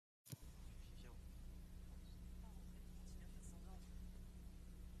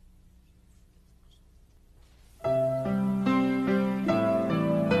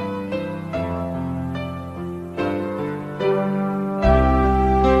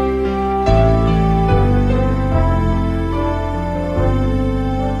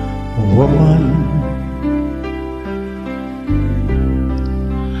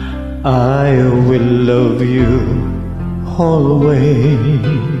love you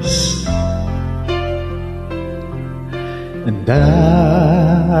always, and I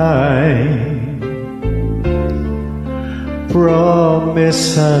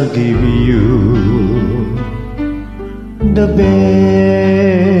promise I'll give you the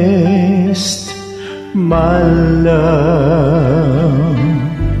best, my love.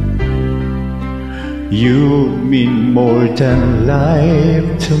 You mean more than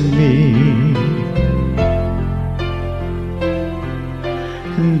life to me,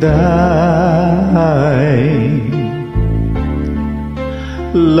 and I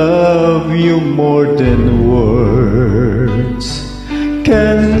love you more than words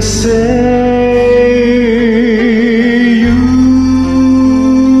can say.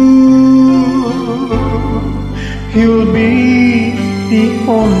 You'll be the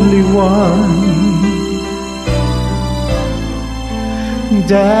only one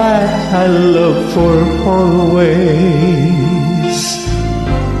that I love for always,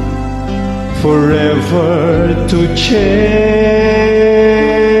 forever to cherish.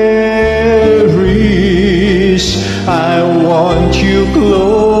 I want you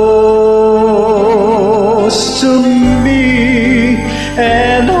close to me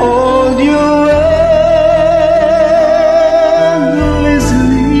and hold you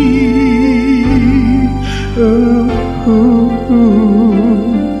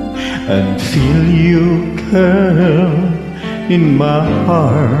and feel you curl in my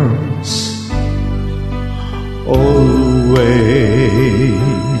arms always.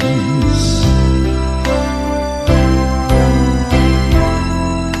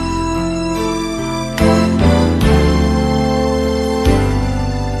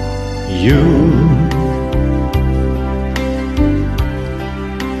 You,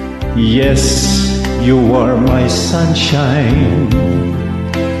 yes, you are my sunshine.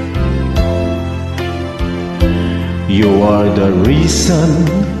 You are the reason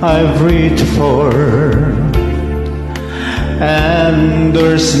I've reached for, and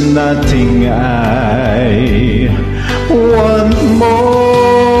there's nothing I want more.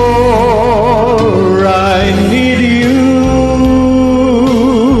 I need you,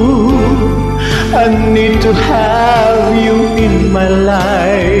 I need to have you in my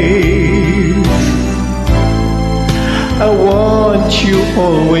life. I want you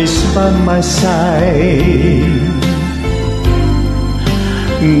always by my side,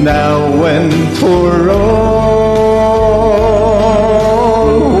 now and for always.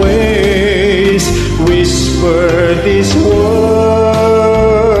 Whisper these words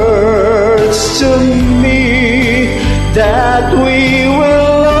to me, that we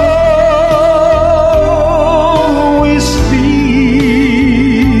will always be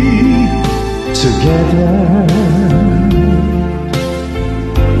together,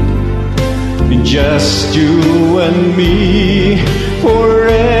 just you and me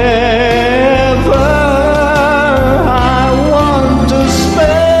forever. I want to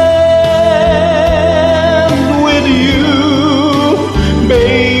spend with you,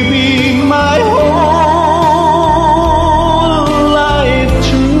 baby, my whole life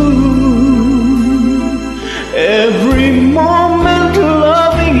through, every moment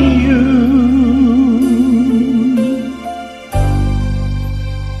loving you.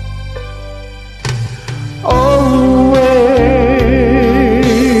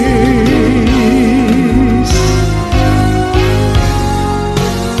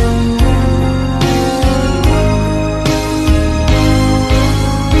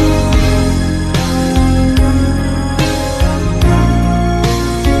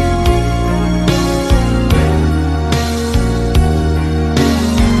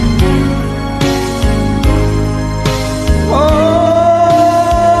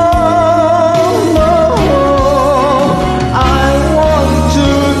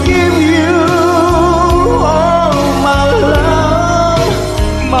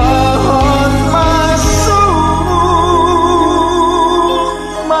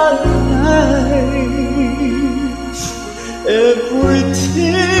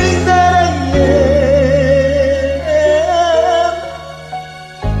 Everything